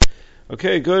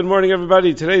Okay, good morning,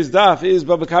 everybody. Today's daf is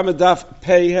Bava Kama daf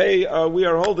Pei Hey. We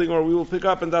are holding, or we will pick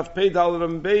up in daf Pei Dalet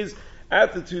Am Beis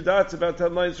at the two dots, about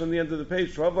 10 lines from the end of the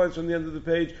page, 12 lines from the end of the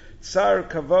page. Tza'ar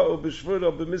Kava'u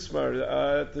B'Shvudo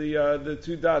B'Mismar. At the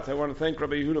two dots, I want to thank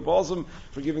Rabbi Yehuda Balsam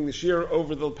for giving the shir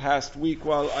over the past week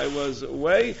while I was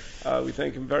away. We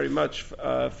thank him very much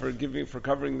for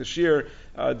covering the shir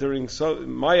during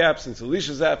my absence,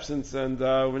 Alicia's absence, and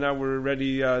now we're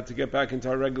ready to get back into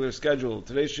our regular schedule.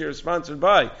 Today's shir is sponsored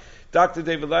by Dr.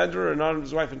 David Landrer, in honor of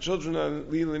his wife and children,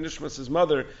 and Lila Nishmas, his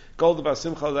mother, Golda Bas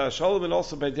Simcha Shalom, and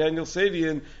also by Daniel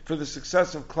Sadian for the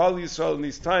success of Klal Yisrael in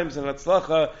these times, and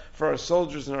Hatzlacha for our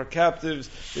soldiers and our captives.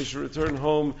 They should return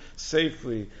home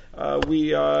safely. What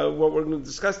we're going to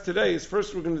discuss today is,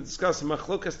 first we're going to discuss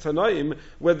Machlokas Tanaim,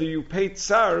 whether you pay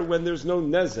Tza'ar when there's no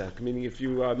Nezek, meaning if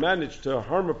you manage to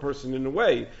harm a person in a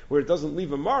way where it doesn't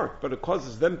leave a mark, but it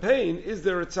causes them pain, is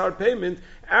there a Tza'ar payment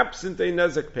absent a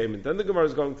Nezek payment? Then the Gemara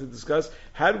is going to discuss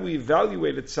how do we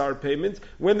evaluate a Tza'ar payment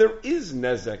when there is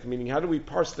Nezek, meaning how do we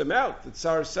parse them out? The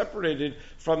Tza'ar is separated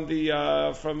from the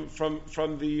Nezek.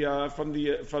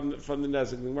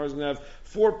 The Gemara is going to have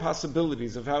four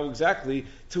possibilities of how exactly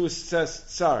to assess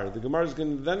Tza'ar. The Gemara is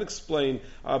going to then explain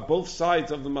both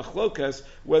sides of the machlokas,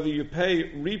 whether you pay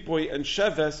ripoy and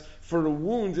sheves for a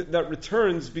wound that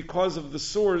returns because of the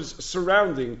sores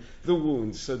surrounding the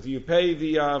wound. So do you pay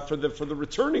for the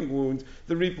returning wound,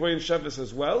 the ripoy and sheves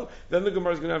as well? Then the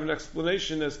Gemara is going to have an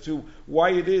explanation as to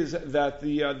why it is that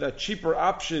that cheaper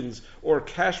options or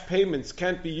cash payments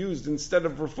can't be used instead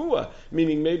of refuah.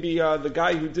 Meaning maybe the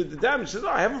guy who did the damage says,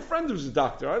 I have a friend who's a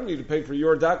doctor. I don't need to pay for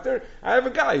your doctor. I have a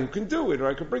guy who can do it. Or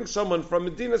I could bring someone from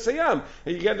Medina Sayyam.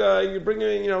 And you bring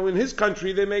in, in his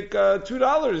country they make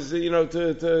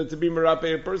 $2, to be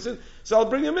merape a person. So I'll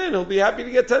bring him in. He'll be happy to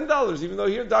get $10, even though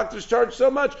here doctors charge so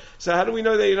much. So how do we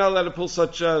know that you're not allowed to pull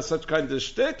such kind of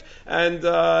shtick? And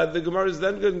the Gemara is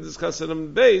then going to discuss in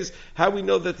Am Beis how we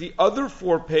know that the other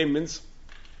four payments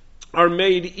are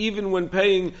made even when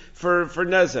paying for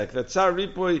Nezek. That Tza'ar,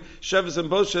 Ripoy, Sheves, and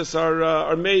Boshes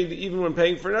are made even when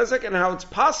paying for Nezek, and how it's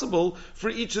possible for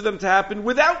each of them to happen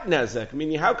without Nezek.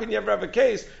 Meaning, how can you ever have a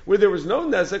case where there was no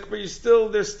Nezek, but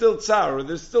there's still Tza'ar, or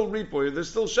there's still Ripoy, or there's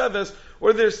still Sheves,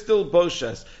 or there's still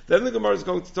Boshes? Then the Gemara is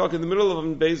going to talk in the middle of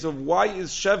Am Beis of why is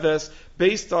Sheves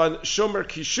based on Shomer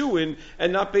Kishuin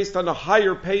and not based on a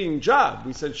higher paying job.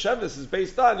 We said Sheves is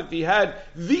based on if he had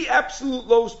the absolute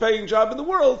lowest paying job in the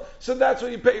world, so that's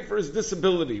what you pay for his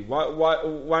disability.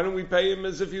 Why don't we pay him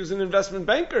as if he was an investment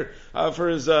banker for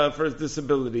his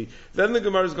disability? Then the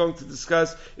Gemara is going to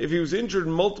discuss if he was injured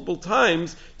multiple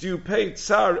times, do you pay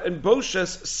Tza'ar and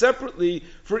Boshes separately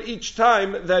for each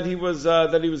time that he was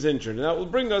injured? And that will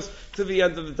bring us to the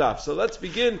end of the daf. So let's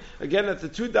begin again at the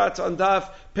two dots on daf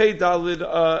Pei Dalid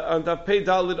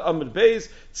Amud Beis.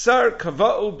 Tza'ar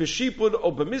Kava'u B'Shipud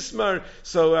O B'Mismar.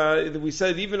 So we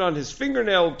said even on his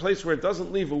fingernail, a place where it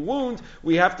doesn't leave a wound,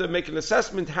 we have to make an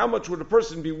assessment how much would a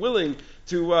person be willing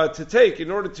to take in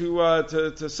order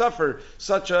to suffer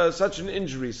such an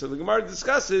injury. So the Gemara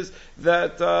discusses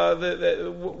that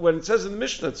when it says in the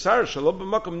Mishnah, Tza'ar Shalom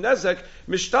B'Makom Nezek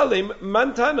Mishtalim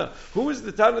Mantana. Who is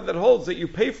the Tana that holds that you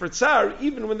pay for Tza'ar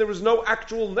even when there was no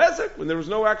actual Nezek, when there was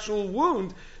no actual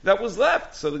wound that was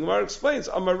left? So the Gemara explains,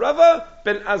 Amarava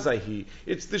ben Azai.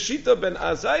 It's the Shita ben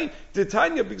Azai,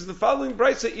 Titania, because the following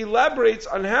brisa elaborates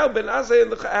on how ben Azai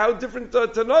and how different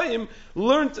Tanoim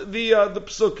learnt the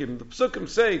psukim. The psukim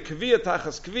say, Kviya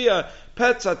tachas kviya,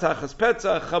 Petza tachas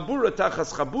petza, Chabura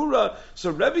tachas chabura.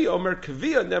 So Rebbe Omer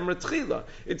Kviya nemra tchila.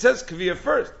 It says Kviya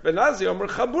first. Ben Azai Omer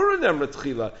Chabura nemra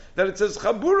tchila. That it says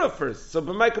Chabura first. So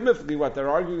b'maikamifli, what they're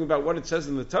arguing about what it says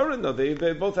in the Torah? No,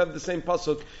 they both have the same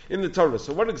pasuk in the Torah.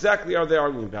 So what exactly are they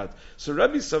arguing about? So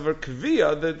Rebbe Savar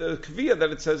Kviya, the Kviya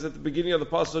that it says at the beginning of the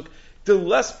pasuk, the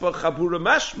lespa chabura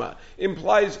mashma,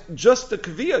 implies just a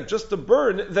kviya, just a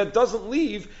burn that doesn't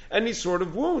leave any sort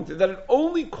of wound, that it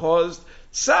only caused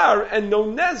Tza'ar and no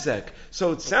Nezek.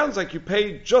 So it sounds like you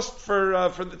paid just for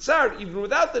the Tza'ar, even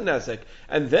without the Nezek.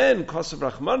 And then, Kosav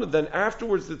Rachmana, then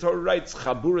afterwards the Torah writes,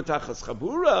 Chabura tachas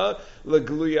chabura,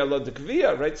 legluya lo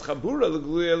dekviya, writes Chabura,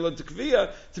 legluya lo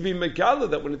dekviya, to be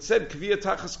megala, that when it said kviya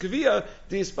tachas kviya,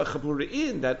 dispa chabura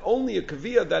in, that only a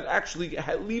kviya that actually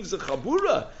leaves a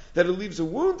chabura, that it leaves a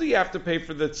wound, you have to pay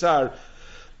for the Tza'ar,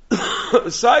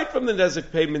 aside from the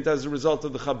Nezek payment as a result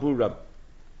of the chabura.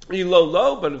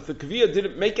 Low, but if the kaviyah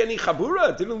didn't make any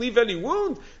chabura, didn't leave any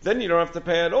wound, then you don't have to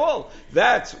pay at all.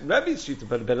 That's Rebbe's shita.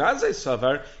 But Ben Azai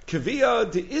savar kaviyah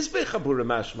de isbe chabura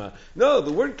mashma. No,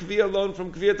 the word kaviyah alone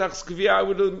from kaviyah tachs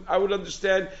kaviyah, I would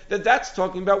understand that that's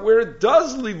talking about where it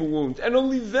does leave a wound, and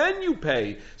only then you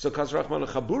pay. So kas rachman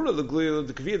chabura the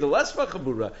kaviyah the lesva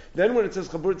chabura. Then when it says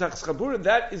chabura tachs chabura,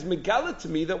 that is megala to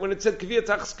me that when it said kaviyah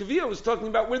tachs kaviyah, it was talking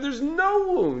about where there's no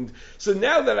wound. So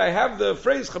now that I have the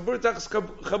phrase chabura tachs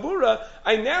chabura,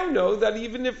 I now know that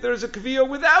even if there's a kaviyah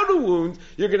without a wound,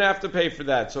 you're going to have to pay for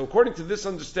that. So according to this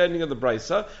understanding of the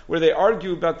Brisa, where they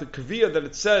argue about the kaviyah that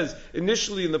it says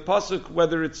initially in the pasuk,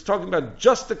 whether it's talking about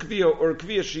just a kaviyah or a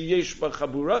kaviyah sheyesh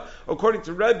b'chabura, according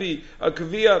to Rebbe, a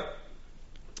kaviyah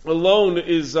alone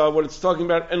is what it's talking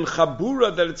about, and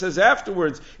chabura that it says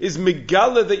afterwards is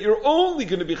megala that you're only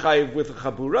going to be chayiv with a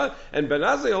chabura, and Ben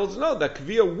Azai holds no, that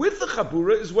kaviyah with the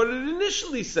chabura is what it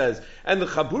initially says, and the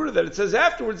chabura that it says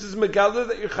afterwards is megala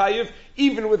that you're chayiv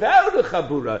even without a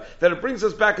chabura, that it brings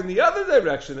us back in the other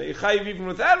direction, that you're chayiv even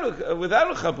without a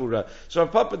chabura. So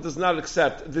Rav Papa does not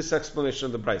accept this explanation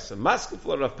of the Brisa.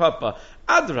 Maskefla Rav Papa,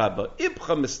 Adraba,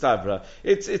 Ibcha Mistavra.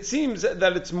 It seems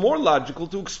that it's more logical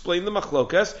to explain the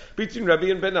machlokas between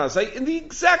Rebbe and Ben Azai in the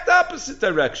exact opposite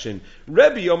direction.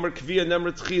 Rebbe Omer Kviya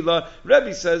Nemr Tchila.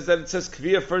 Rebbe says that it says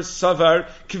Kviya first Savar,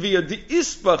 Kviya di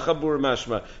Ispa Chabur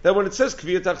Mashma. That when it says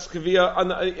Kviya Tachs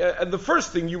Kviya, the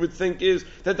first thing you would think is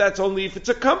that that's only if it's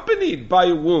accompanied by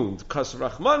a wound. Kas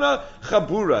Rachmana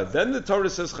Chabura. Then the Torah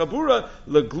says Chabura,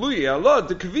 Legluye Allah,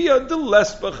 the Kviya, the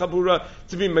Lespa Chabura.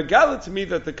 To be Megala to me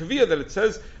that the Kviya that it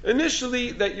says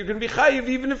initially that you're going to be chayiv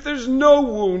even if there's no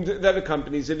wound that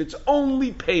accompanies it. It's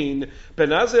only pain. Ben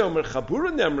Azai Omer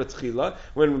Chabura Nemra Tchila.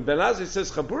 When Ben Azai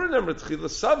says Chabura Nemra Tchila,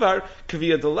 Savar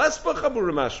Kviya Delespa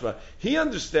Chabura Mashva. He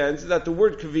understands that the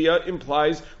word Kviya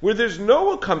implies where there's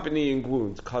no accompanying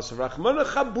wound. Kasarachmana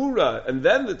Chabura. And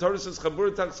then the Torah says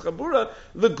Chabura Tachs Chabura.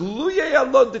 Legluye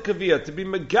Alod de Kviya. To be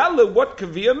Megala what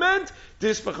Kviya meant.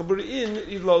 This Chabura in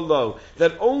Ilolo.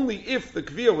 That only if the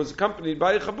Kviya was accompanied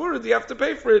by a Chabura do you have to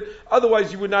pay for it.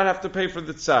 Otherwise you would not have to pay for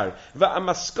the Tza'ar.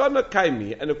 Va'amaskana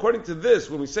kaimi. And according to this,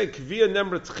 when we say Kviya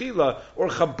Nemra Tchila or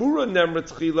Chabura Nemra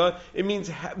Tchila, it means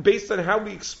based on how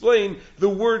we explain the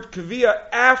word Kviya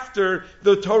after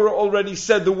the Torah already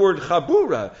said the word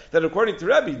Chabura. That according to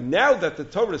Rebbe, now that the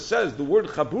Torah says the word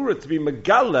Chabura to be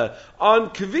Megala on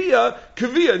Kviya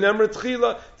Nemra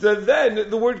Tchila, then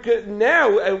the word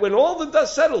now, and when all the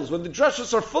dust settles, when the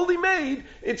drushes are fully made,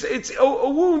 it's a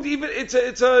wound, even it's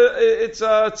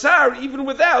a tzar even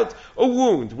without a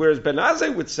wound. Whereas Ben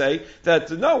Azai would say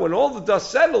that no, when all the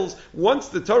dust settles, once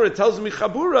the Torah tells me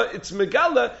chabura, it's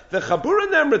megala the chabura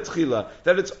nemra tchila,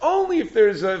 that it's only if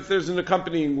there's an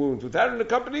accompanying wound. Without an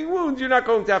accompanying wound, you're not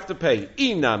going to have to pay.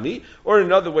 Inami, or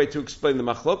another way to explain the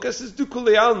machlokas is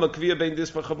dukulei alma kviya bein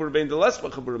dispa chabura bein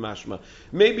delespa chabura mashma.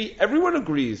 Maybe everyone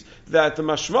agrees that the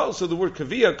mashma, so the word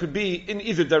kviya could be in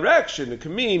either direction. It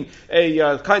could mean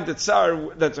a kind of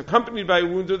tzar that's accompanied by a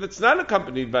wound or that's not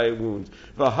accompanied by a wound.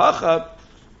 V'hacha,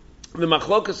 the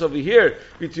machlokas over here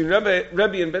between Rebbe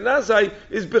and Ben Azai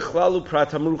is bichlalu prat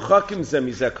hamruchakim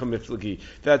zemizek hamiflagi,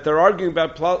 that they're arguing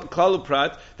about klalu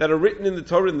prat that are written in the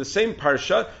Torah in the same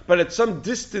parsha but at some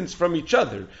distance from each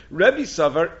other. Rebbe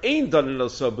Savar ain't done it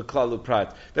also bichlalu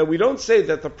prat, that we don't say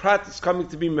that the prat is coming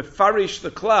to be mefarish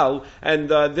the klal, and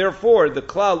therefore the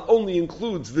klal only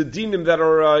includes the dinim that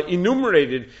are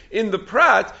enumerated in the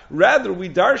prat. Rather we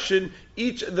darshan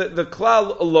each the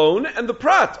klal alone and the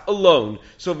prat alone.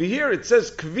 So over here it says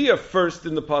kviya first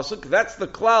in the pasuk. That's the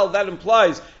klal. That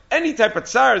implies any type of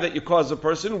tzar that you cause a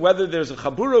person, whether there's a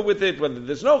chabura with it, whether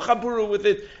there's no chabura with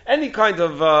it, any kind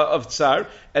of tzar.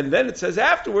 And then it says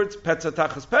afterwards, petza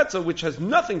tachas petza, which has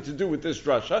nothing to do with this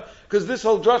drasha, because this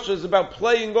whole drasha is about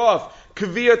playing off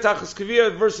kviya tachas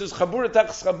kviya versus chabura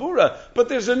tachas chabura. But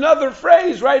there's another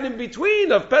phrase right in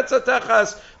between of petza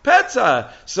tachas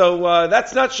petza. So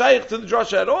that's not shaykh to the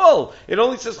drasha at all. It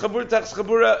only says chabura tachas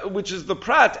chabura, which is the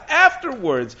prat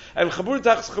afterwards. And chabura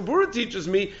tachas chabura teaches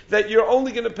me that you're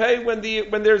only going to pay when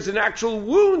there's an actual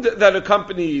wound that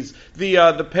accompanies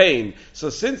the pain. So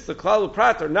since the klal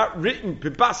prat are not written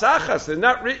bibas achas, they're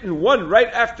not written one right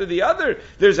after the other,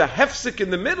 there's a hefsik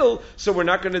in the middle, so we're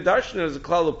not going to darshan it as a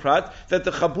klal prat that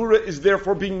the chabura is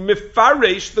therefore being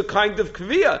mifaresh the kind of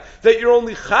kviya, that you're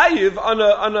only chayiv on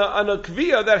a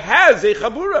kviya that has a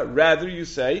chabura. Rather, you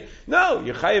say, no,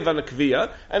 you're chayiv on a kviya,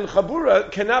 and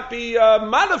chabura cannot be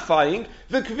modifying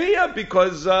the kviya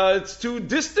because it's too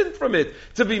distant from it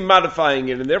to be modifying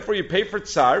it, and therefore you pay for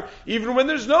tzar even when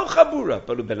there's no chabura.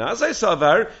 But Ben Azai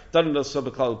Savar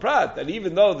that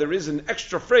even though there is an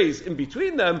extra phrase in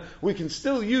between them, we can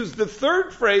still use the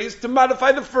third phrase to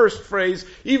modify the first phrase,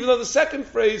 even though the second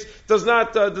phrase does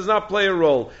not play a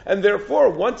role. And therefore,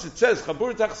 once it says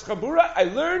chabura tachas chabura, I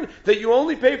learn that you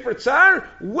only pay for tzar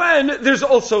when there's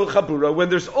also a chabura, when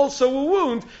there's also a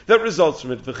wound that results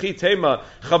from it. V'chi tema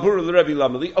chabura l'Rebbe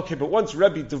lamali. Okay, but once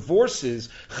Rebbe divorces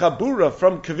chabura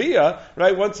from kaviyah,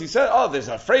 right? Once he said, oh, there's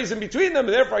a phrase in between them,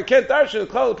 and therefore I can't darshan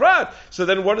klal prat. So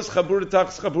then, what does chabura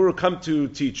tachas chabura come to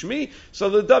teach me? So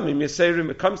the damim yiseirim,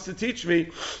 it comes to teach me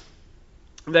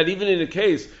that even in a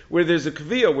case where there's a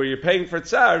kaviyah, where you're paying for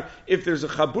tzar, if there's a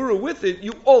chabura with it,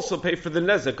 you also pay for the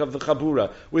nezek of the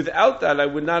chabura. Without that, I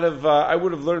would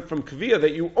have learned from kaviyah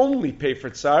that you only pay for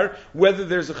tzar, whether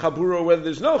there's a chabura or whether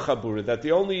there's no chabura. That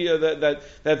the only that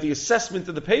the assessment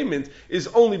of the payment is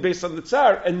only based on the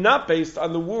tzar and not based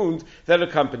on the wound that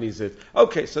accompanies it.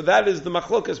 Okay, so that is the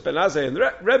machlokas Ben Azai and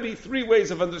Rebbe, three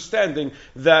ways of understanding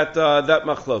that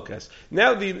machlokas.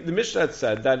 Now the Mishnah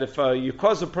said that if you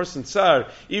cause a person tzar,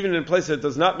 even in a place that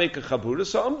does not make a chabura,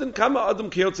 so amdin kama adam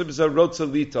kiyotze b'zarotza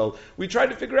litol. We try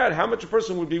to figure out how much a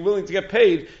person would be willing to get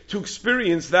paid to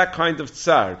experience that kind of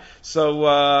tzar. So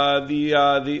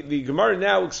the Gemara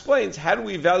now explains how do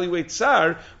we evaluate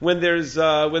tzar when there's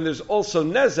also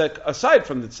nezek aside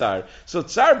from the tzar. So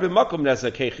tzar b'makom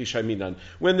nezek heichi shaminan.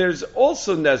 When there's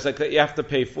also nezek that you have to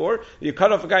pay for, you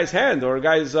cut off a guy's hand or a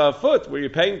guy's foot, where you're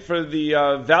paying for the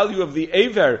value of the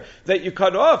aver that you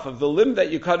cut off, of the limb that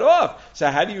you cut off. So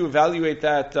how do you evaluate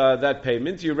that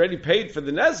payment? You already paid for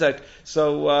the nezek,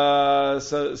 so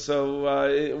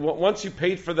once you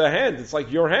paid for the hand, it's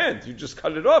like your hand. You just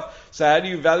cut it off. So how do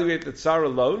you evaluate the tzar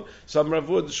alone? So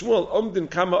Ravud Shmuel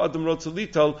omdin kama adam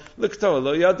rotzalitol likto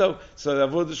lo yado. So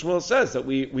Ravud Shmuel says that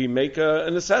we make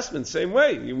an assessment. Same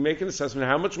way, you make an assessment.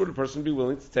 How much would a person be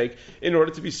willing to take in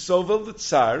order to be sovel the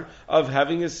tzar of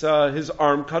having his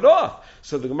arm cut off?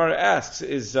 So the Gemara asks: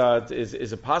 Is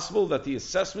it possible that the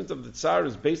assessment of the tzar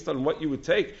is based on what you would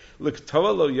take?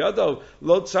 L'ktoa lo yado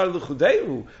lo tzar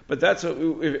l'chudehu. But that's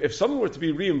if someone were to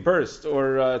be reimbursed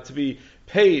or to be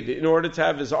paid in order to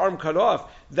have his arm cut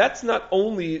off, that's not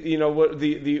only,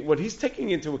 what he's taking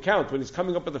into account when he's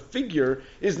coming up with a figure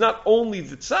is not only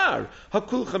the tzar.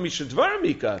 Hakul chamisha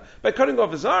dvaramika. By cutting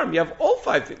off his arm, you have all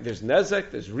five things. There's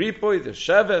nezek, there's ripoy, there's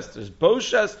sheves, there's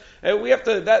boshes, and we have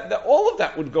to all of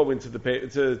that would go into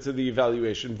the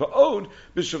evaluation. Va'od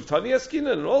b'shavtani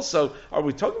askinan. And also, are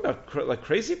we talking about like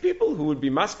crazy people who would be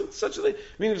masking to such a thing? I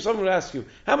mean, if someone would ask you,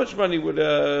 how much money would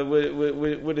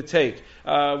it take?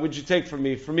 Would you take for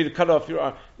me to cut off your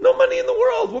arm? No money in the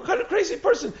world. What kind of crazy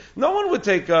person? No one would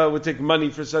take money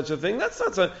for such a thing. That's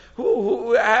not so.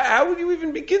 How would you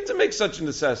even begin to make such an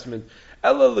assessment?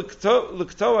 Ella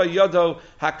l'ktoa yado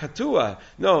hakatua.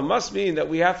 No, it must mean that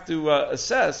we have to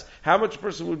assess how much a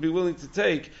person would be willing to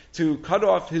take to cut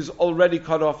off his already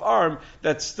cut off arm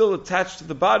that's still attached to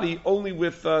the body only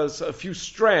with a few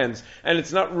strands, and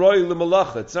it's not roy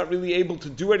l'malacha. It's not really able to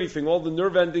do anything. All the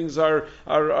nerve endings are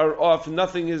off.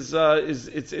 Nothing it's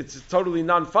totally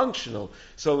non-functional.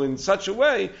 So in such a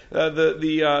way,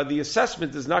 the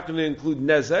assessment is not going to include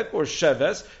nezek or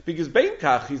sheves because bein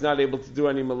kach he's not able to do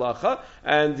any malacha.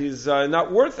 And he's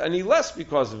not worth any less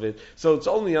because of it. So it's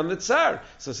only on the tzar.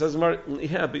 So it says,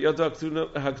 yeah,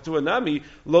 but nami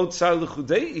lo tzar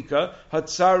l'chudeika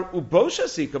hatzar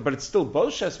uboshasika, but it's still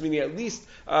boshes, meaning at least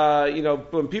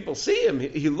when people see him,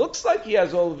 he looks like he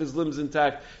has all of his limbs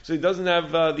intact, so he doesn't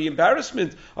have the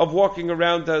embarrassment of walking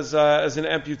around as an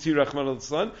amputee. Rachman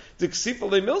al-Tzlan diksifa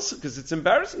le'milsa, because it's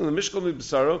embarrassing. The mishkol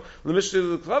mibasaro, the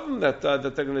mishkol l'klavim that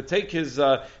they're going to take his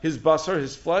basar,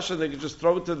 his flesh, and they can just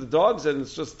throw it to the dogs, and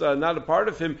it's just not a part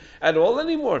of him at all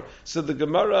anymore. So the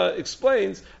Gemara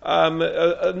explains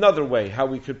another way how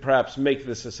we could perhaps make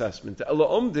this assessment. Ela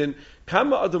omdin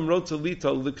kama adam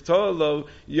rotalito liktoa lo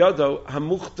yado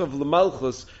hamuchtav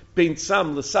l'malchus bein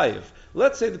sam l'sayif.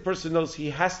 Let's say the person knows he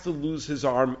has to lose his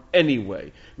arm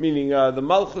anyway, meaning the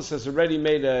Malchus has already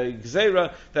made a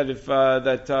gzeira that if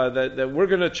that we're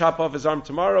going to chop off his arm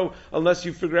tomorrow, unless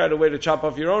you figure out a way to chop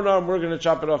off your own arm, we're going to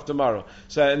chop it off tomorrow.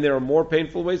 So, and there are more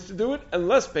painful ways to do it and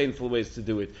less painful ways to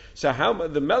do it. So how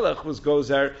the Melech goes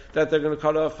there that they're going to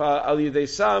cut off Al Yidei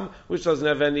Sam, which doesn't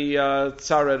have any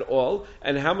tzar at all,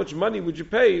 and how much money would you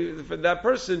pay for that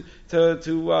person for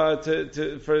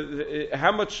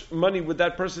how much much money would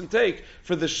that person take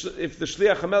for if the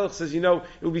Shliach HaMelech says, it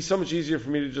would be so much easier for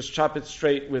me to just chop it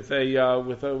straight with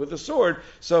a sword.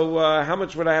 So how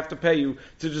much would I have to pay you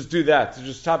to just do that, to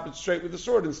just chop it straight with the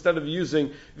sword instead of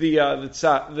using the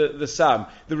sam?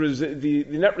 The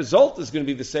net result is going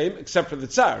to be the same, except for the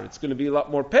tza'ar. It's going to be a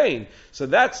lot more pain. So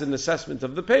that's an assessment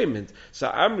of the payment. So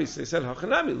Amri, they said,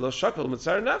 Hachanami lo shakal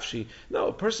mitzar nafshi. No,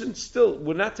 a person still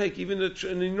would not take even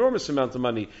an enormous amount of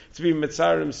money to be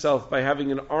mitzar himself by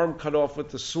having an arm cut off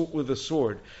with a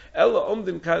sword. Ella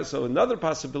omdin. So another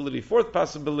possibility, fourth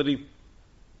possibility.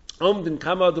 Omdin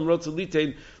kama adam rotza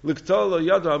litain liktol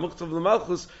yado hamuktav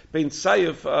l'malchus bein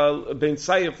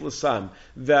sayif l'sam,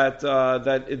 that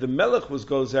the melech was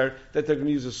gozer that they're going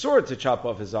to use a sword to chop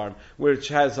off his arm, which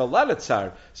has a lot of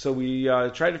tzar. So we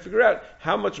try to figure out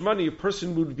how much money a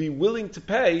person would be willing to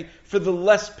pay for the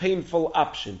less painful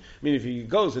option. I mean, if he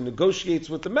goes and negotiates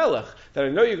with the melech that I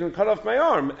know you're going to cut off my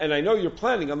arm, and I know you're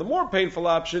planning on the more painful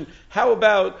option, how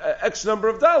about X number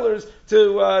of dollars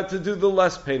to do the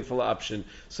less painful option?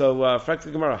 So,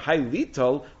 Frakta Gemara, hi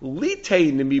litol,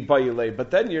 litein nimi bayile,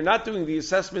 but then you're not doing the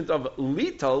assessment of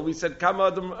litol. We said, kama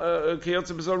adam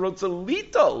kiyotze b'zor rotza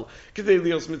litol, k'dei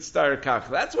lios mitztar kach.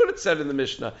 That's what it said in the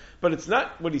Mishnah. But it's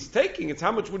not what he's taking, it's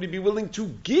how much would he be willing to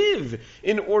give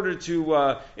in order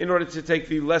to take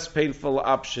the less painful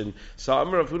option. So,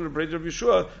 Amar Rav Huna B'rei Rav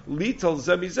Yeshua, litol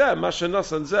zemizeh,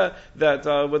 mashanos zeh, that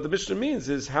what the Mishnah means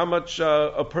is how much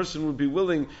a person would be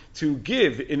willing to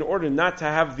give in order not to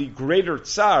have the greater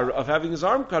tzar of having his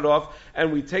arm cut off,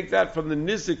 and we take that from the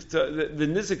Nezek. The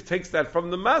Nezek takes that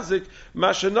from the mazik.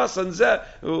 Mashanas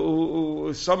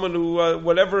anzeh, someone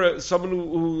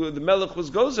who the melech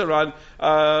was gozer on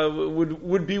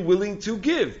would be willing to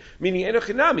give. Meaning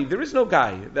enochinami, there is no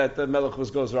guy that the melech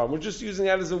was gozer on. We're just using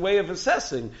that as a way of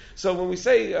assessing. So when we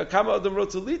say kama adam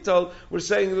rotza litol, we're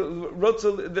saying that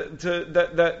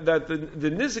the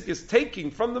Nezek is taking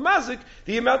from the mazik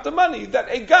the amount of money that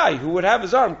a guy who would have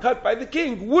his arm cut by the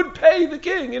king would pay the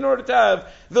king in order to have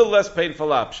the less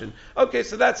painful option. Okay,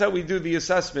 so that's how we do the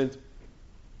assessment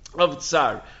of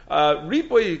tzar.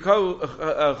 Ripoy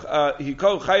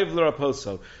hiko chayiv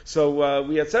l'raposo. So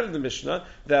we had said in the Mishnah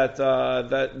that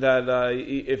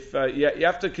if you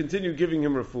have to continue giving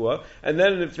him refuah, and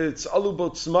then if it's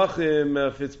alubot smachim,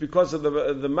 if it's because of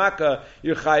the makkah,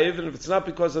 you're chayiv, and if it's not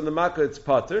because of the makkah, it's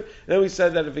pater. And then we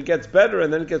said that if it gets better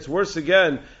and then it gets worse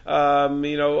again,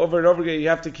 over and over again, you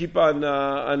have to keep on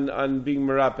being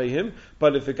merape him.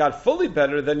 But if it got fully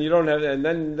better, then you don't have, and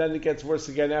then it gets worse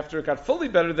again. After it got fully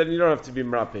better, then you don't have to be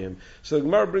merape him. So the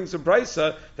Gemara brings a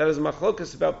brisa that is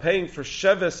machlokas about paying for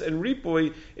sheves and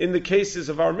ripoy in the cases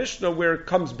of our Mishnah where it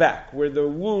comes back, where the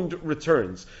wound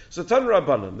returns. So Tan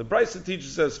Rabbanan, the brisa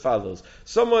teaches as follows: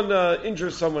 someone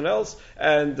injures someone else,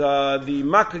 and the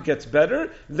makkah gets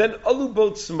better, then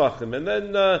alubot smachim, and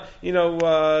then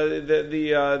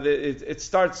it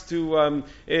starts to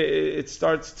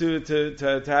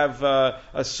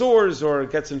have sores or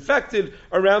it gets infected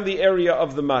around the area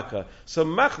of the makkah. So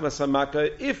machmas hamaka,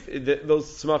 if those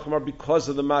tzmachim are because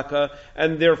of the makkah,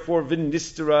 and therefore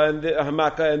v'nistera and the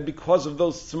hamaka, and because of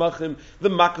those tzmachim the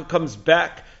makkah comes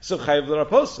back, so chayiv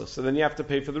l'raposa. So then you have to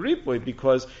pay for the ripoy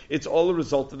because it's all a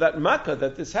result of that makkah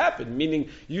that this happened. Meaning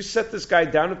you set this guy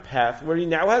down a path where he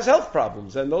now has health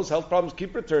problems, and those health problems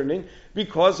keep returning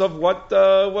because of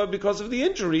because of the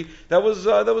injury that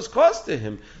was caused to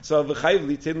him. So v'chayiv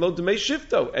litin lo d'mei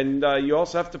shifto, and you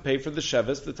also have to pay for the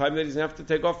sheves, the time that he's going to have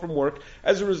to take off from work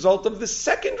as a result of the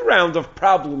second round of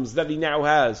problems that he now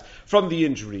has from the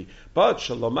injury. But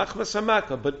shalom machmas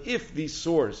hamaka. But if these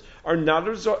sores are not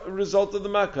a result of the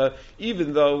makkah,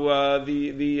 even though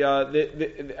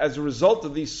as a result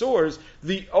of these sores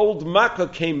the old makkah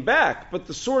came back, but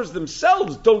the sores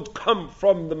themselves don't come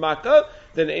from the makkah,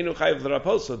 then einu chayiv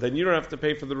l'raposo. Then you don't have to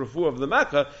pay for the refuah of the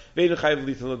makkah. Ve'einu chayiv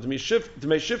l'italo d'mei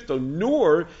shifto.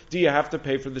 Nor do you have to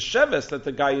pay for the sheves that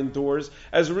the guy endures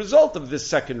as a result of this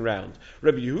second round.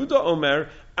 Rabbi Yehuda Omer,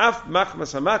 af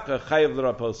machmas hamaka chayiv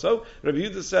l'raposo. Rabbi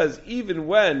Yehuda says even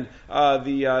when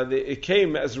it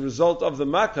came as a result of the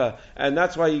makkah, and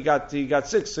that's why he got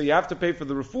sick, so you have to pay for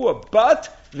the refuah, but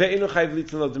ve'einu chayiv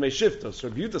l'italo d'mei shifto. So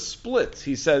Rabbi Yehuda splits.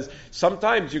 He says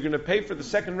sometimes you're going to pay for the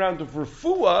second round of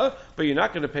refuah, but you're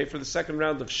not going to pay for the second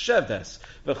round of sheves.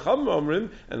 The Chum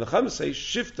Omrim and the Chum say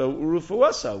shifto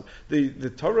urufuaso. The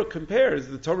Torah compares,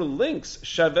 the Torah links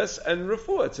sheves and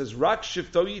refuah. It says rak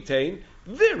shifto yitain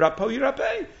v'rapo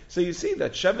yirapeh. So you see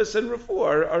that Sheves and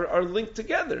Refuah are linked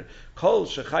together. Kol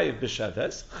shechayiv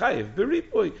b'Sheves, chayiv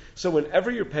b'Ripui. So whenever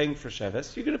you're paying for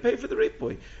Sheves, you're going to pay for the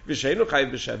Ripui. V'sheinu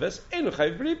chayiv b'Sheves, einu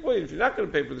chayiv b'Ripui. If you're not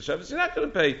going to pay for the Sheves, you're not going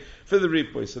to pay for the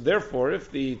Ripui. So therefore, if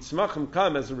the tzmachim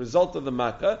come as a result of the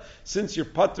makkah, since you're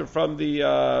patur from the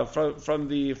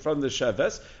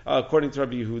Sheves, according to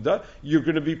Rabbi Yehuda, you're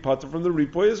going to be patur from the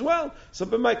Ripui as well. So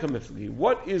b'maika mifli,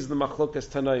 what is the machlokas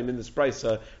tanaim in this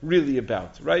brisa really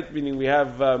about? Right? Meaning we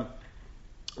have.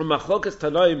 Machlokas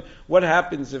Tanaim, what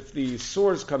happens if the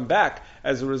sores come back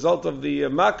as a result of the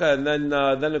makkah, and then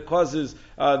it causes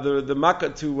the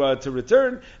makkah to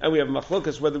return? And we have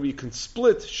machlokas whether we can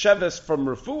split sheves from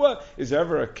refuah. Is there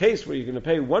ever a case where you're going to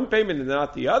pay one payment and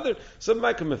not the other? So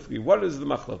what is the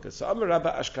machlokas? So Amar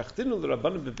Rabba Ashkachtinu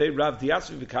l'Rabbanim b'Bei Rav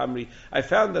Diasvi v'Kamri. I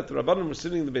found that the Rabbanim were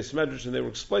sitting in the Beis Medrash and they were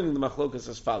explaining the machlokas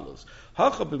as follows.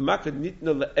 What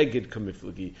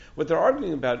they're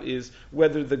arguing about is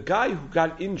whether the guy who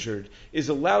got injured is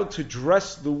allowed to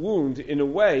dress the wound in a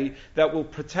way that will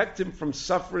protect him from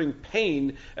suffering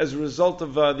pain as a result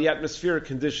of the atmospheric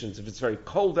conditions, if it's very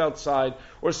cold outside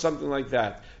or something like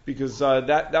that, because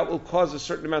that will cause a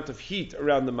certain amount of heat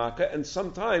around the makkah, and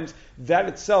sometimes that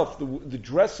itself, the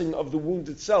dressing of the wound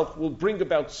itself, will bring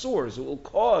about sores. It will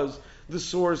cause the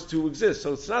sores to exist.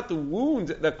 So it's not the wound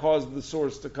that caused the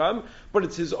sores to come, but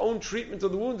it's his own treatment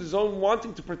of the wound, his own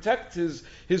wanting to protect his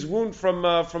wound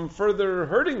from further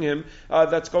hurting him,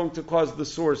 that's going to cause the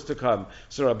sores to come.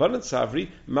 So Rabbanan Savri,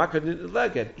 Makadin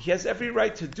Leged, he has every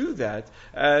right to do that,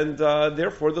 and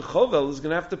therefore the Chovel is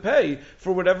going to have to pay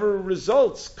for whatever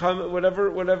results come,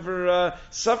 whatever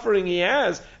suffering he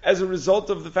has as a result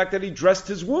of the fact that he dressed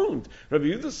his wound. Rabbi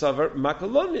Yehuda Savar,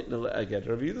 Makalonit Leged.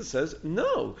 Rabbi Yehuda says,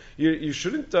 no, you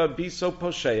shouldn't be so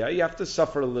posheya. You have to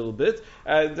suffer a little bit,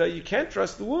 and you can't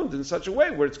dress the wound in such a way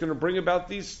where it's going to bring about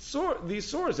these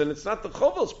sores, and it's not the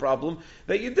chovel's problem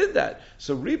that you did that.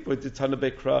 So ripoy titana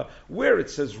bekra, where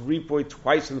it says ripoy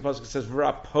twice in the pasuk, it says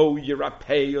v'rapo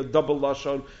yirapei, or double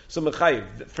lashon. So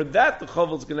mechayiv, for that the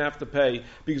chovel's going to have to pay,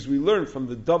 because we learn from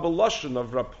the double lashon of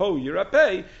rapo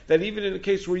yirapei that even in a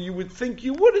case where you would think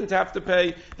you wouldn't have to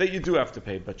pay, that you do have to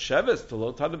pay. But sheves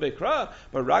tolo tana bekra,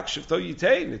 but rak shifto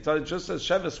yitain. It just says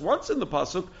sheves once in the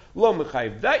pasuk, lo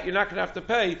mechayiv. That you're not going to have to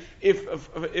pay if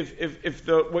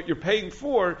what you're paying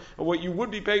for, or what you would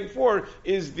be paying for,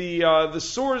 is the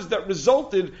sores that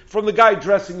resulted from the guy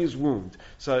dressing his wound.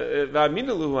 So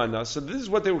this is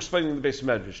what they were explaining in the Beis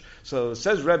Medrash. So it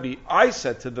says Rebbe, I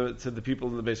said to the people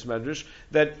in the Beis Medrash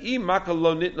that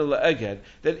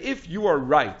that if you are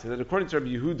right, that according to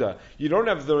Rabbi Yehuda, you don't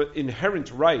have the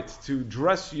inherent right to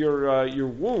dress your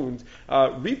wound,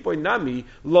 ripoy nami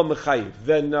lo mechayiv,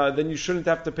 then you shouldn't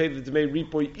have to pay the demei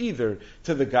ripoy either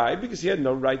to the guy, because he had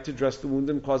no right to dress the wound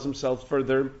and cause himself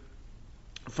further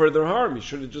harm. He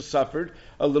should have just suffered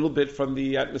a little bit from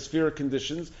the atmospheric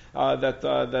conditions that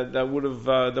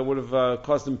would have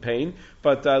caused him pain,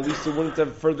 but at least it wouldn't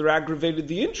have further aggravated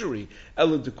the injury.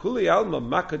 No, the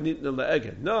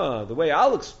way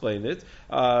I'll explain it,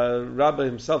 Rabbi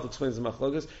himself explains the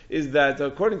machlokas, is that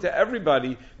according to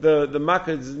everybody, the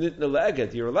makkah is nitna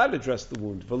le'eged. You're allowed to dress the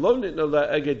wound. V'lo nitna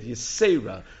le'eged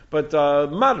yisera, but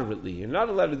moderately. You're not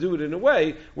allowed to do it in a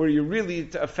way where you really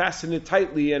fasten it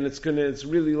tightly and it's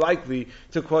really likely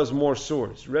to cause more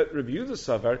sores. Rabbi Yehuda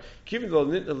Savar, given the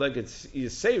nitna leged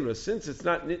yisera, since it's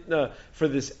not nitna for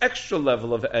this extra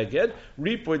level of eged,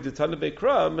 ripoy detana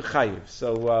bekra mechayiv.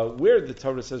 So where the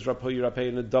Torah says rapo yirapei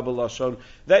in a double lashon,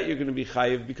 that you're going to be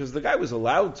chayiv, because the guy was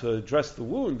allowed to dress the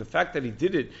wound. The fact that he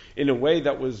did it in a way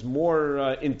that was more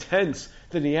intense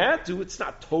than he had to, it's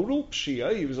not total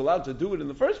pshia. He was allowed to do it in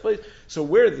the first place. So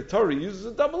where the Torah uses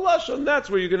a double lashon, that's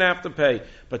where you're going to have to pay.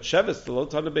 But sheves the lo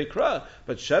tana bekra,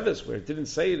 but sheves where it didn't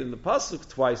say it in the pasuk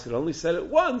twice, it only said it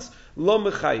once, lo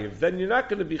mechayiv. Then you're not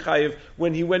going to be chayiv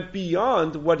when he went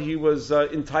beyond what he was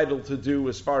entitled to do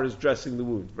as far as dressing the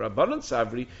wound. Rabbanan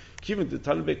Savri, Kivan the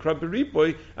Tana Bekra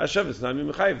Beripoy, Hashavas Nami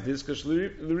Mechayiv, Dizkash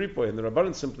Leripoy. And the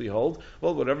Rabbanan simply hold,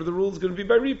 well, whatever the rule is going to be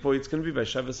by Ripoy, it's going to be by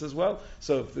Shavas as well.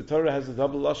 So if the Torah has a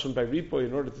double lashon by Ripoy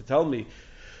in order to tell me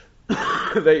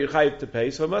that you're chayiv to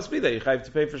pay, so it must be that you're chayiv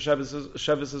to pay for Shabbos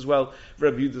as well.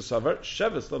 Rabbi Yehuda Savar,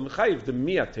 Shabbos lo mechayiv the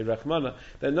miyat rachmana.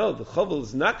 That no, the chovel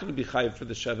is not going to be chayiv for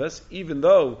the Shabbos, even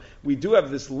though we do have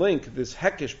this link, this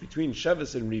hekesh between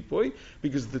Shabbos and Ripoy,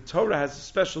 because the Torah has a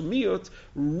special miyut,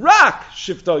 rak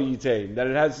shifto yitain, that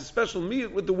it has a special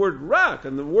miyut with the word rak,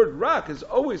 and the word rak is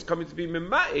always coming to be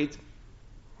memait.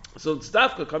 So it's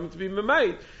dafka coming to be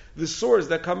memait the sores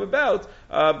that come about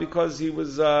because he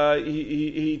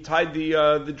he tied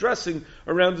the dressing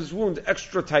around his wound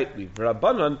extra tightly.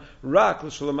 Rabbanan rak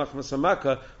l'shalamachmas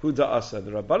hamaka hu da'asa.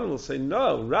 The Rabbanan will say,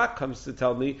 no, rak comes to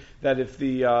tell me that if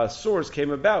the sores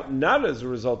came about not as a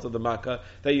result of the makkah,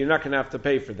 that you're not going to have to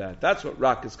pay for that. That's what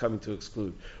rak is coming to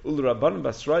exclude. Ul Rabbanan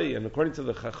basrai, and according to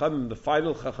the Chacham, the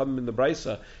final Chacham in the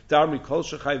Brisa, Darmi kol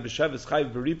shechayv b'sheves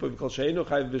chayv b'ripoy v'kol she'enu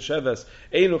chayv b'sheves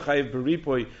enu chayv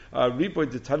b'ripoy ripoy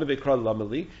detana v'kra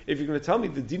lamali. If you're going to tell me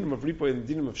the dinim of ripoy and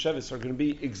the dinim of sheves are going to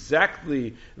be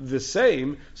exactly the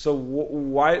same, so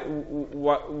why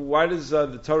does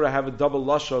the Torah have a double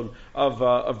lashon of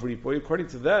ripoy? According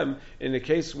to them, in a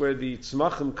case where the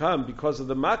tzmachim come because of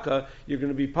the makkah, you're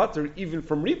going to be pater even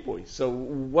from ripoy. So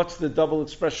what's the double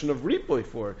expression of ripoy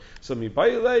for? So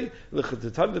mibayilei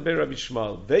l'chetetan debei Rabbi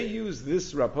Shmuel. They use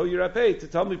this Rapo Yirapei to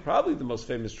tell me probably the most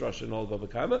famous drasha in all of Bava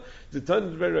Kama.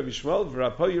 Tetan debei Rabbi Shmuel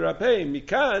v'Rapo Yirapei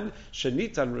mikan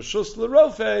shenitan reshus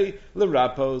l'rofei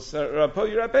l'rapos. Rapo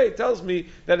Yirapei tells me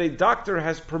that a doctor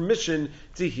has permission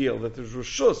to heal, that there's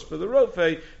reshus for the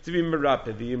rofei to be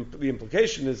merape. The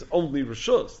implication is only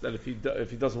reshus, that if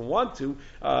he doesn't want to,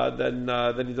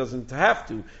 then he doesn't have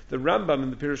to. The Rambam in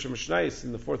the Pirush HaMishnayos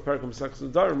in the fourth paragraph of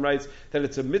Masechtas Nedarim writes that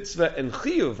it's a mitzvah and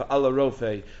chiyuv ala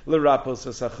rofei l'rapos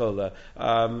asachola.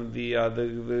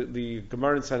 The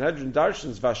Gemara in Sanhedrin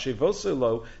darshans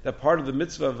vashevoselo, that part of the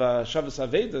mitzvah of Shabbos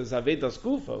Aveda is Avedas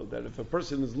Gufo, that if a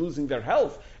person is losing their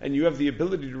health and you have the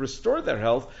ability to restore their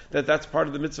health, that's part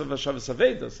of the mitzvah of Shabbos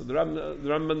Aveda. So the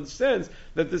Rambam understands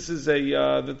that this is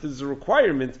a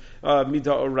requirement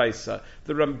mida oraisa.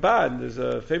 The Ramban, there's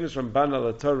a famous Ramban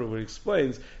al Torah where he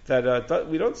explains that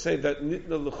we don't say that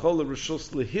nitna l'chol reshus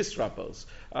lehis rapos.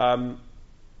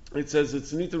 It says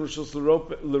it's nita reshus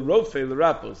l'rofe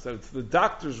l'rapos, that it's the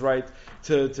doctor's right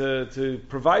to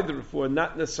provide the refuah,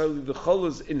 not necessarily the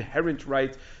chola's inherent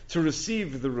right to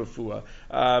receive the refuah.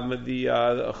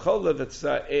 The chola that's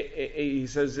he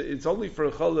says it's only for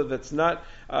a chola that's not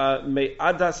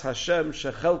me'adas Hashem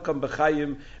shechelkam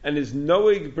b'chayim and is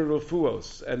noeg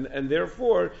b'refuos, and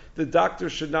therefore the doctor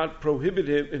should not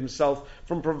prohibit himself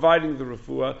from providing the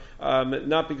refuah,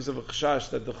 not because of a chashash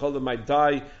that the chola might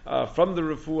die from the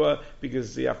refuah,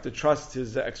 because you have to trust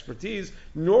his expertise,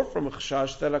 nor from a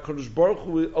chashash that HaKadosh Baruch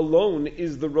Hu alone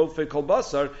is the rofei kol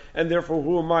basar, and therefore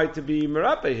who am I to be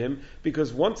merape him?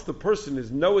 Because once the person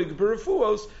is noeg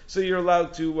b'refuos, so you're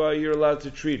allowed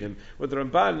to treat him. What the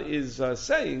Ramban is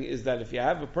saying is that if you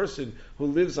have a person who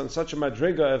lives on such a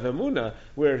madriga of emunah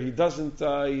where he's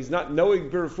not noeg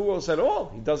b'refuos at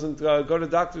all, he doesn't go to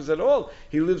doctors at all,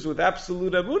 he lives with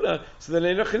absolute emunah, so then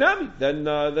then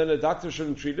a doctor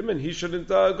shouldn't treat him and he shouldn't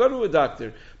go to a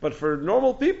doctor. But for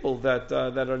normal people that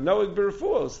are noeg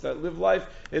b'refuos, that live life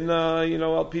in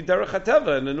al pi derech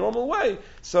hateva in a normal way,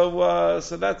 so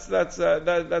that's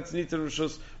nita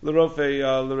reshus l'rofei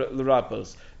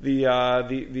l'rapos. The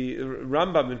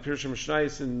Rambam in Pirush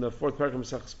HaMishnayos in the fourth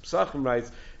paragraph of Pesachim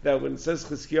writes that when it says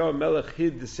Chizkiyahu Melech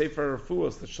hid the Sefer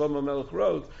Refuos that Shlomo Melech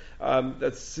wrote,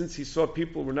 that since he saw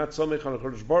people were not somech on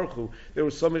HaKadosh Baruch Hu, they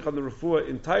were somech on the refuah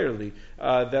entirely.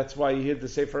 That's why he hid the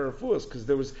Sefer Refuos, because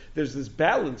there's this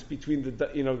balance between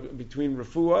between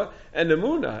refuah and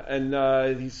emunah,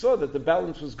 and he saw that the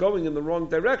balance was going in the wrong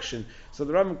direction. So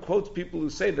the Rambam quotes people who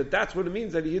say that that's what it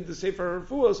means that he hid the Sefer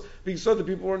Refuos, because he saw that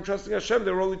people weren't trusting Hashem;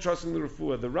 they were only trusting the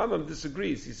refuah. The Rambam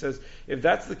disagrees. He says if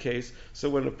that's the case, so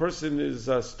when a person is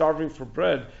starving for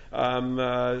bread, he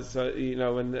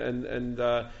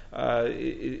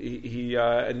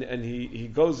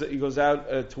goes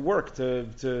out to work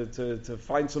to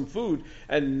find some food,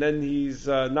 and then he's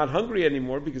not hungry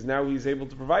anymore because now he's able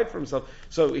to provide for himself.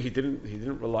 So he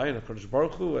didn't rely on HaKadosh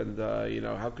Baruch Hu, and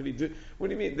how could he do? What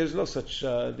do you mean? There's no such.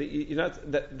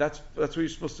 That's what you're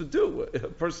supposed to do. A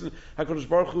person, HaKadosh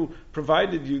Baruch Hu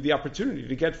provided you the opportunity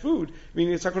to get food.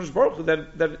 Meaning it's HaKadosh Baruch Hu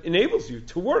that enables you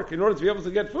to work in order to be able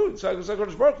to get food. So it's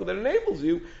HaKadosh Baruch Hu that enables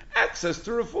you access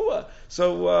to refuah.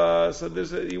 So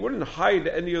you wouldn't hide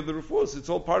any of the refuahs. It's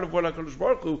all part of what HaKadosh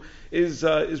Baruch Hu is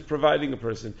providing a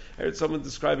person. I heard someone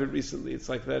describe it recently. It's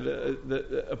like that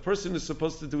a person is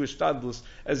supposed to do ishtadlus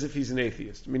as if he's an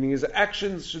atheist, meaning his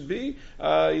actions should be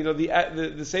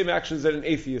the same actions that an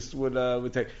atheist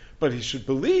would take. But he should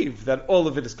believe that all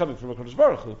of it is coming from HaKadosh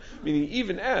Baruch Hu, meaning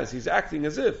even as he's acting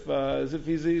as if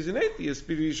he's an atheist,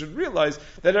 but he should realize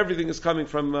that everything is coming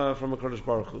from HaKadosh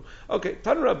Baruch Hu. Okay,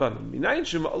 Tan Rabbanim, Minayin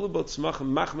Shema Alubot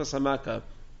Tzmachim Machmas Hamaka.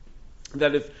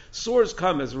 that if sores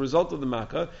come as a result of the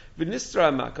makkah,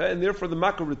 v'nistra makkah, and therefore the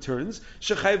makkah returns,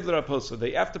 shechayv l'raposo.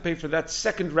 They have to pay for that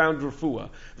second round refuah.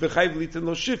 V'chayv litin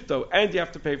lo shifto, and you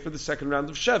have to pay for the second round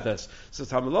of sheves. So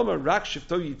tamaloma rak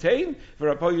shifto yitain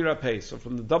v'rapo yirapei. So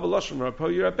from the double lashon v'rapo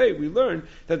yirapei, we learn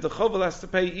that the chovel has to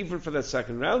pay even for that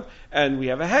second round, and we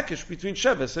have a hekesh between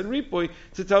sheves and ripoy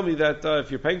to tell me that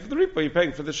if you're paying for the ripoy, you're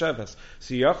paying for the sheves.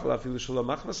 So yachal afilu shalom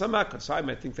machmas hamaka. So I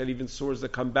might think that even sores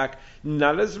that come back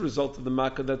not as a result of the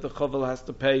makkah, that the chovel has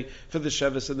to pay for the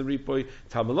sheves and the ripoy.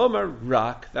 Tamalomar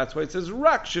rak. That's why it says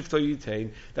rak shifto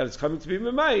yitain, that it's coming to be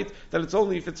memayit, that it's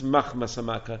only if it's machmas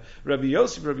hamaka. Rabbi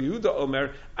Yosef, Rabbi Yehuda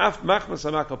Omer, af machmas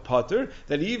hamaka potter,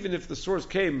 that even if the source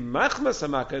came machmas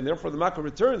hamaka and therefore the makkah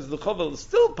returns, the chovel is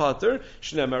still potter.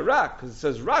 Shnema rak, because it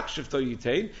says rak shifto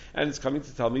yitain, and it's coming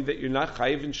to tell me that you're not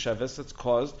chayiv in sheves that's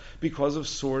caused because of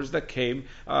sores that came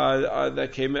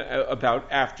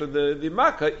about after the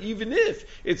makkah, even if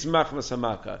it's machmas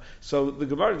hamaka. So the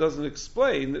Gemara doesn't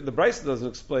explain, the Brisa doesn't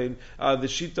explain the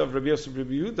shita of Rabbi Yosef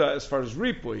Rabbi Yehuda as far as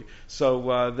ripui.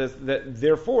 So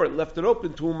therefore it left it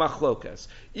open to machlokas.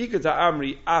 Ikata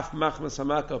amri af machmas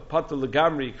hamaka pata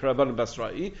legamri karaban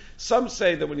basrai. Some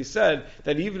say that when he said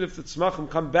that even if the tzmachim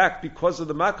come back because of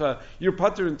the makkah, you're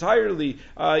pater entirely,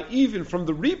 even from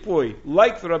the ripui,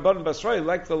 like the Rabban Basrai,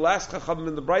 like the last chacham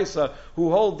in the Brisa,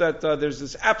 who hold that there's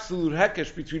this absolute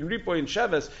hekesh between ripui and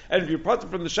sheves, and if you're pater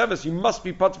from the sheves, you must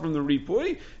be pater from the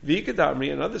ripui.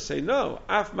 V'ikadamri, and others say no.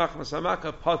 Af machmas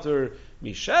hamaka pater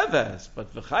misheves,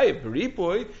 but v'chayiv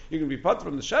b'ripoy, you're going to be pater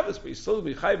from the sheves, but you still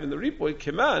be chayiv in the ripoy.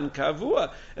 Keman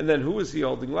kavua, and then who is he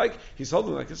holding like? He's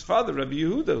holding like his father, Rabbi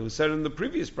Yehuda, who said in the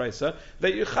previous brisa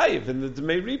that you're chayiv in the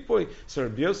demei ripoy. So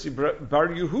Rabbi Yossi bar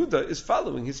Yehuda is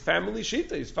following his family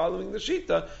shita. He's following the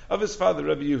shita of his father,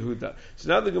 Rabbi Yehuda. So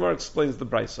now the Gemara explains the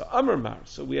brisa. Amar mar.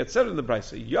 So we had said in the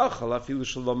brisa, yachal afilu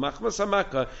shalom machmas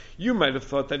hamaka. You might have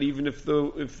thought that even if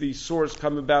the sores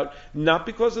come about not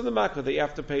because of the makkah, they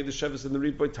have to pay the sheves and the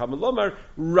ripoy. Tamalomar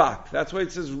rak. That's why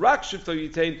it says rak shifto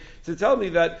yitain, to tell me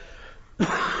that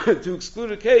to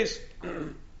exclude a case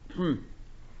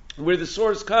where the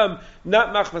sores come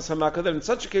not machmas hamaka, then in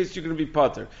such a case you're going to be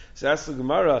pater. So ask the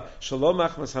Gemara, shalom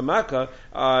machmas hamaka,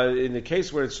 in the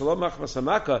case where it's shalom machmas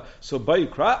hamaka, so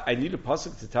bayikra, I need a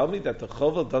pasuk to tell me that the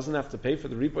chovel doesn't have to pay for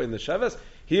the ripoy and the sheves.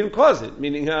 He didn't cause it,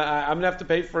 meaning I'm going to have to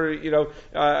pay for,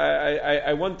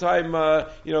 I one time,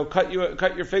 cut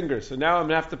your finger, so now I'm going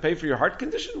to have to pay for your heart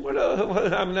condition? I'm going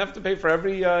to have to pay for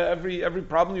every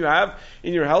problem you have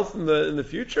in your health in the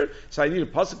future? So I need a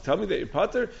pasuk to tell me that you're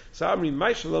pater? So Amri,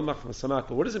 my shalom machmas hamaka.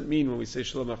 What does it mean when we say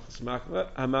shalom machmas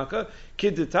hamaka?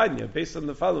 Kidetanya, based on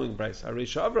the following brayso.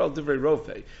 Areisha avral divrei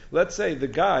rofe. Let's say the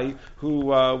guy who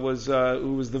was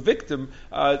the victim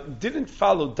didn't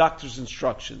follow doctor's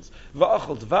instructions.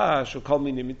 Va'achal dvash or kol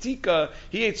minei mitika.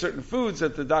 He ate certain foods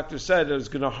that the doctor said was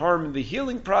going to harm the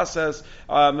healing process.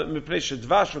 Mipnei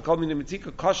dvash or kol minei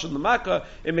mitika kashan l'maka.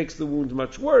 It makes the wound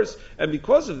much worse, and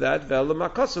because of that, ve'ela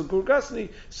makaso gurgasni.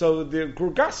 So the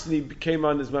gurgasni came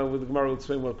on his mouth. The Gemara will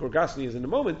explain what gurgasni is in a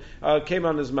moment. Came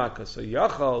on his makkah. So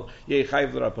yachal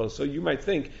yechayv l'rapos. So you might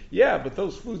think, yeah, but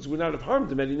those foods would not have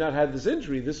harmed him had he not had this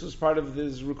injury. This was part of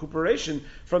his recuperation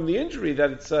from the injury,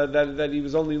 that he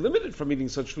was only limited from eating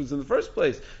such foods in the first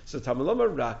place. So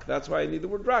tamaloma rak. That's why I need the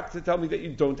word rak to tell me that you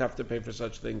don't have to pay for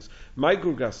such things. My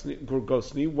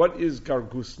gurgosni. What is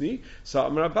gargusni? So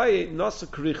Amar Abaye nasa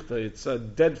krichta. It's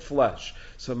dead flesh.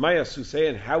 So maya susei,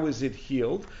 and how is it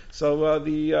healed? So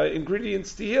the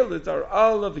ingredients to heal it are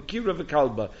ala v'kira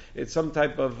v'kalba. It's some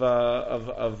type of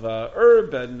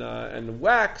herb and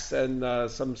wax and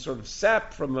some sort of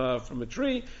sap from a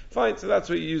tree. Fine. So that's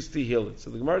what you use to heal it. So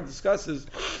the Gemara discusses.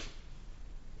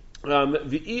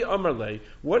 V'i amarle.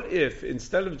 What if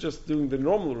instead of just doing the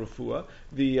normal refuah,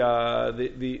 the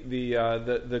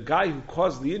guy who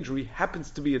caused the injury happens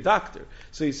to be a doctor?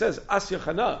 So he says, Asya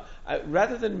chana.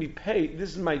 Rather than me pay,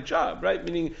 this is my job, right?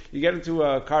 Meaning you get into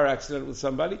a car accident with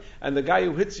somebody, and the guy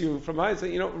who hits you from behind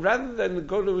says, rather than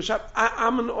go to a shop,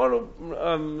 I'm an auto,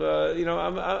 I'm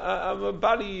a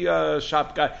body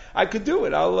shop guy. I could do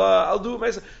it. I'll do it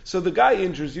myself. So the guy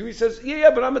injures you. He says,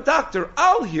 yeah, but I'm a doctor.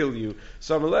 I'll heal you.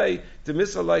 So Amalei,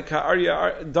 damis alai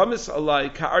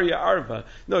ka'arya arva.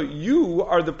 No, you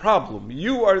are the problem.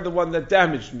 You are the one that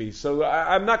damaged me. So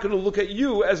I'm not going to look at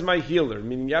you as my healer.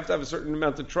 Meaning you have to have a certain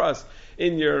amount of trust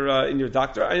in your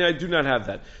doctor, and I do not have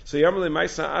that. So Yamalei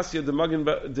Maisa Asya de Magin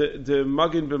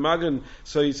b'Magin.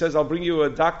 So he says, I'll bring you a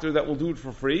doctor that will do it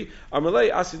for free.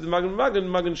 Amalei Asya de Magin b'Magin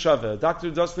Magin Shava. A doctor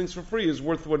who does things for free is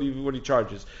worth what he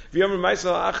charges. V'Yamalei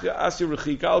Maisa Asya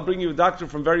Rechika. I'll bring you a doctor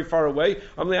from very far away.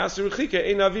 Amalei Asya Rechika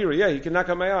Ein Avira. Yeah, okay, he can knock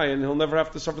out my eye and he'll never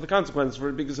have to suffer the consequences for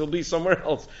it because he'll be somewhere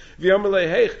else. And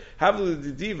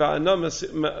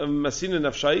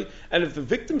if the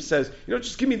victim says,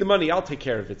 just give me the money, I'll take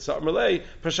care of it. So you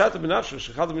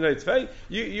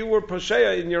were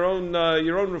posheya in your own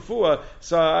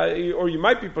refuah, or you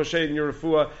might be posheya in your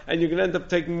refuah, and you're going to end up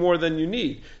taking more than you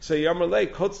need. So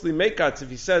Yamalei kotzli mekatz, if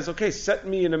he says, okay, set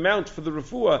me an amount for the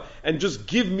refuah and just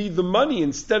give me the money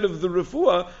instead of the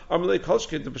refuah,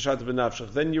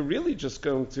 then you're really just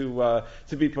going to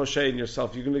be posheya in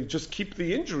yourself. You're going to just keep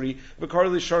the injury,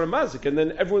 and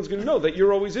then everyone's going to know that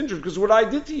you're always injured because what I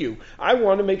did to you. I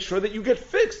want to make sure that you get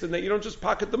fixed and that you don't just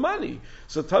pocket the money.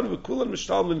 So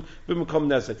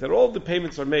that all the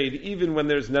payments are made, even when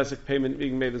there's Nezek payment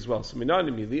being made as well. So that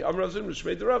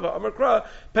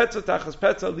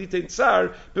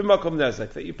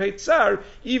you pay Tza'ar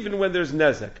even when there's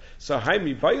Nezek. So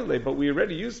but we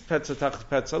already used Petza Tachas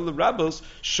Petza, the Rabbos,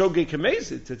 Shogeg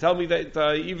Kamezit, to tell me that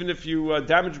even if you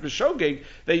damage B'Shogeg,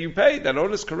 that you pay, that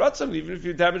onus Karatzam, even if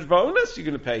you damage Ba'onus, you're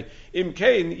going to pay. Im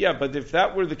Kain, but if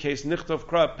that were the case, Nichtov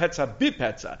Kra Petza Bi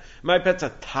Petza, my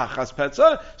Petza Tachas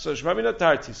Petza, so Shmami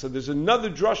Natarti. So there's another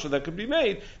drasha that could be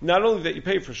made, not only that you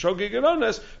pay for Shogeg and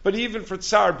Onus, but even for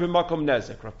Tza'ar B'Makom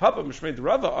Nezek. Rav Papa Mishmei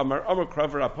Rava Amar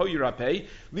Krav Rapo Yirapei,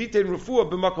 Litein Refuah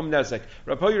B'Makom Nezek.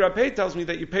 Rapo Yirapei tells me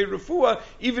that you pay refuah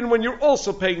even when you're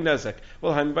also paying nezek.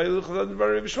 Well,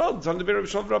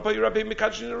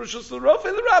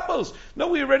 no,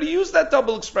 we already used that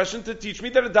double expression to teach me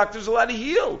that a doctor's allowed to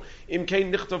heal. If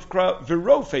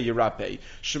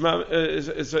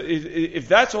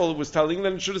that's all it was telling,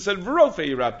 then it should have said verofe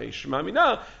yirape.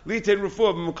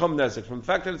 From the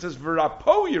fact that it says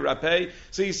verapo yirape,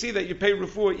 so you see that you pay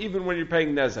refuah even when you're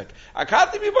paying nezek.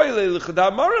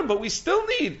 But we still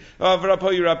need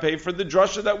verapo yirape for the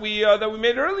drasha that we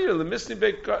made earlier, the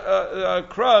misnibek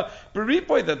kra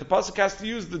beripoy, that the pasuk has to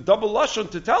use the double lashon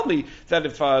to tell me that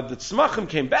if the tzmachim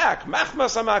came back,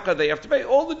 machmas amaka, they have to pay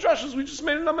all the drashas we just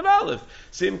made in Amud Aleph.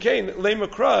 Sim kain lema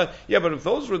kra, but if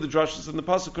those were the drashas, then the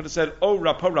pasuk could have said, oh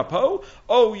rapo,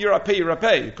 oh yirape.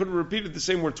 It could have repeated the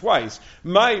same word twice.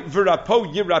 My virapo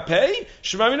yirape,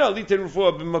 shemamina liten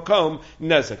refuah b'makom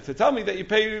nezek, to tell me that you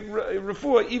pay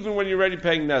refuah even when you're already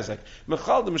paying nezek.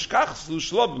 Mechal de mishkachas lu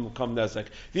shlo b'makom nezek.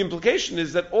 The implication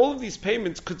is that all of these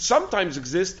payments could sometimes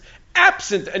exist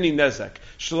absent any nezek.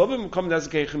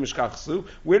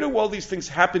 Where do all these things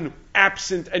happen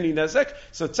absent any nezek?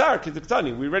 So Tza'ar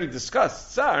Kediktani, we already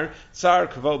discussed Tza'ar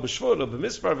Kaval B'Shvura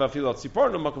B'Mispar V'Afilat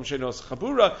Tziporno Makom Sheino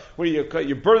Chabura, where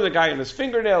you burn the guy on his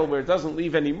fingernail where it doesn't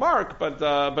leave any mark, but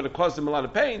it caused him a lot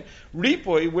of pain.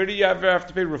 Ripoy, where do you ever have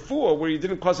to pay refuah where you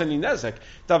didn't cause any nezek?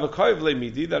 Davakayev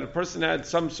Le'midi, that a person had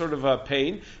some sort of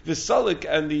pain, V'Salik,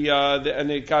 and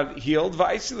it got healed.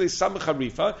 V'Aisile Samach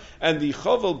Harifa, and the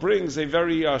Chovel brings a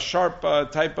very sharp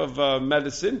type of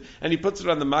medicine, and he puts it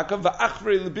on the makkah,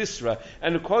 va'achre lebisra,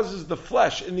 and it causes the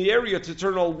flesh in the area to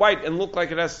turn all white and look like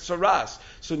it has tsaras.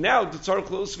 So now the tzarich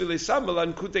le'usvile sambal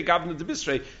and kute gavna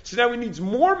debisre. So now he needs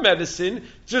more medicine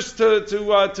just to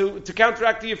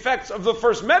counteract the effects of the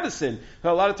first medicine.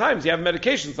 A lot of times you have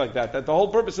medications like that the whole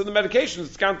purpose of the medication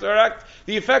is to counteract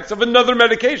the effects of another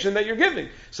medication that you're giving.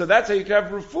 So that's how you can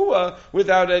have refuah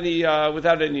without any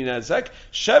nezek.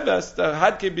 Sheves the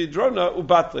hadke bidrona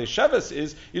ubatle. Sheves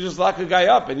is you just lock a guy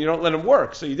up and you don't let him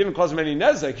work. So you didn't cause him any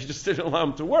nezek, you just didn't allow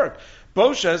him to work.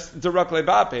 Boshes derak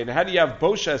lebape. And how do you have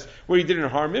boshes where you didn't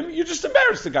harm him? You just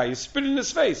embarrassed the guy. You spit in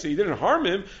his face. So you didn't harm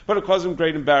him, but it caused him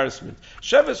great embarrassment.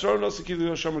 Sheves ronos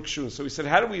kilu shomer kishun. So we said,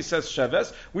 how do we assess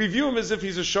Sheves? We view him as if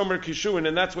he's a shomer kishun,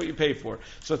 and that's what you pay for.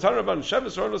 So Tanaban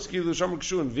Sheves ronos kilu shomer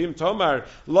kishun vim tomar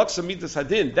loksamitas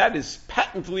hadin. That is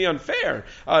patently unfair.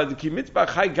 The kimitbach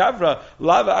high gavra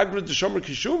lava agra de shomer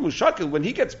kishun mushakil. When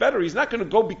he gets better, he's not going to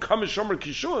go become a shomer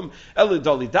kishun.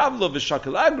 Elidali davlo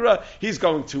v'shakil agra. He's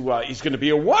going to be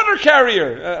a water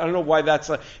carrier. I don't know why that's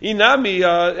inami.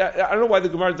 I don't know why the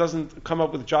Gemara doesn't come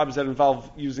up with jobs that involve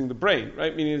using the brain,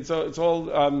 right? Meaning it's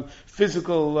all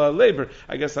physical labor.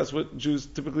 I guess that's what Jews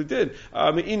typically did.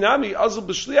 Inami azul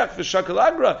b'shliach v'shakal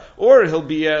agra, or he'll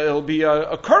be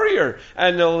a courier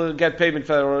and he'll get payment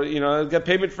for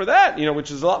that,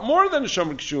 which is a lot more than a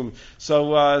shomer kishum.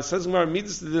 So says Gemara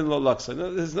midas din lo laksa.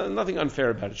 There's nothing unfair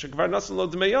about it. Shekvar nasan lo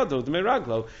d'mei yado d'mei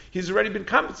raglo. He's already been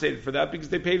compensated for that because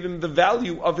they paid him the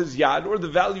value of his yad or the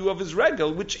value of his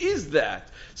regel, which is that.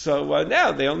 So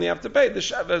now they only have to pay the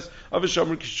sheves of a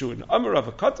shomer kishun. Amar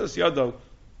Rav Katas yado.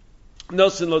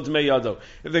 Nosin lo d'mei yado.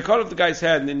 If they cut off the guy's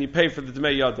head and then you pay for the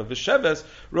d'mei yado, v'sheves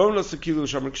ronos akilu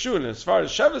shomer kishun. As far as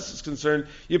sheves is concerned,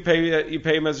 you pay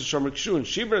him as a shomer kishun.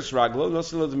 Shibres raglo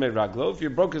nosin lo d'mei raglo. If you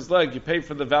broke his leg, you pay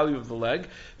for the value of the leg.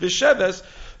 V'sheves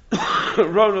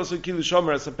Ronos Kilu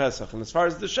Shomer as a Pesach. And as far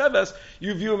as the Sheves,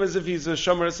 you view him as if he's a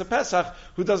Shomer as a Pesach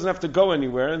who doesn't have to go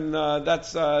anywhere, and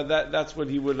that's what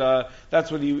he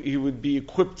would be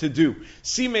equipped to do.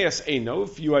 Simeas Eno,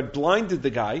 if you had blinded the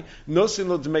guy, Nosin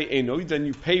lo Dmei Eno, then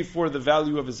you pay for the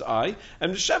value of his eye.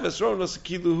 And the Sheves Ronos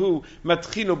Kiluhu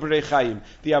Matchino Berechayim.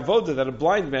 The avoda that a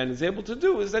blind man is able to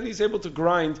do is that he's able to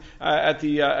grind at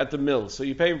the mill. So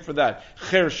you pay him for that.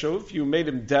 Chersho, if you made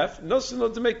him deaf, Nosin lo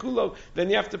Dmei Kulo, then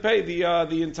you have to pay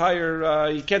the entire.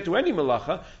 You can't do any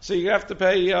malacha, so you have to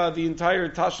pay the entire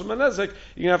tashlim nezek.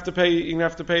 You're gonna have to pay. You're gonna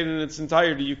have to pay it in its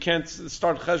entirety. You can't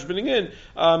start cheshboning in.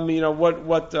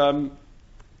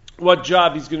 What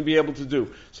job he's going to be able to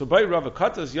do. So by Rav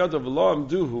Katas Yadav Lo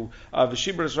Amduhu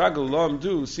V'Shibras Ragel Lo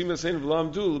Amdu Simasein Lo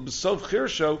Amdu B'Sov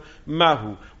Chirsho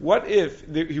Mahu. What if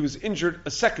he was injured a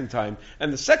second time,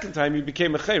 and the second time he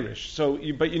became a cherish?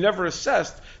 But you never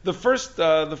assessed the first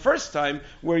time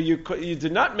where you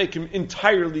did not make him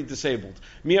entirely disabled.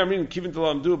 Mi Amrin Kivin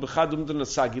Lo Amdu B'Chadum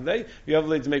Dunasagile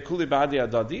Yavle Dmeikuli Ba'adi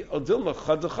Adadi Odilma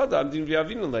Chada Chada Amdin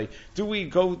V'Yavinule. Do we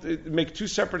go make two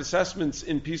separate assessments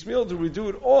in piecemeal? Do we do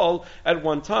it all at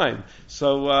one time?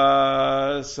 So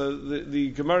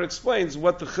the Gemara explains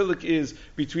what the chiluk is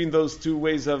between those two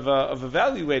ways of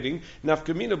evaluating.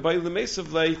 Nafkamina by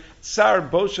lemesavle Tza'ar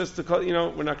boshas to call. We're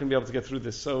not going to be able to get through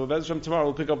this. So tomorrow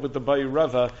we'll pick up with the Bayi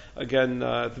Rava again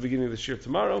at the beginning of this year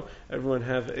tomorrow. Everyone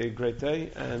have a great day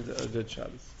and a good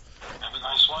Shabbos. Have a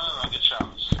nice one and a good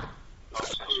Shabbos.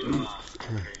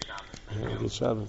 Good Shabbos.